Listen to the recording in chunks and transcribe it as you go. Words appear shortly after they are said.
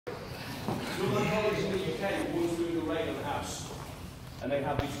Some of the colleges in the UK were once doing a raid on the house, and they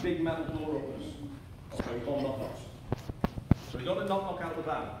have these big metal door openers, so we call them knock-knocks. So he got the knock-knock out of the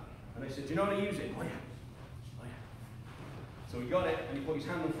van, and they said, do you know how to use it? Oh yeah. Oh yeah. So he got it, and he put his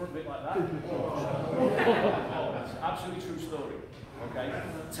hand in front of it like that. Oh, that's an absolutely true story. Okay?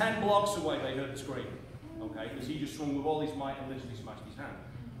 10 blocks away they heard the scream. Okay? Because he just swung with all his might and literally smashed his hand.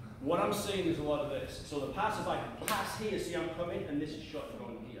 What I'm seeing is a lot of this. So the pass is like, pass here, see I'm coming, and this is shot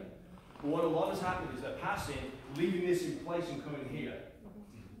going here. But what a lot has happened is they're passing, leaving this in place and coming here.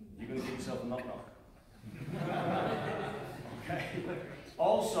 You're going to give yourself a knock-knock. Okay?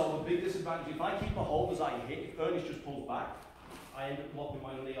 Also, a big disadvantage, if I keep a hold as I hit, if Ernest just pulls back, I end up locking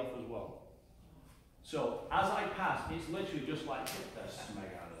my knee off as well. So, as I pass, it's literally just like, get the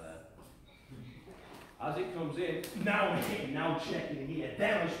smack out of there. As it comes in, now I'm hitting, now checking here,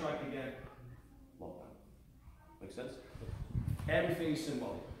 then I strike again. Lockdown. Makes sense? Everything is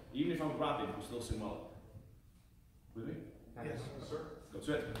symbolic. Even if I'm grabbing, I'm still symbolic. With me? Yes, sir. Go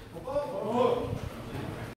to it.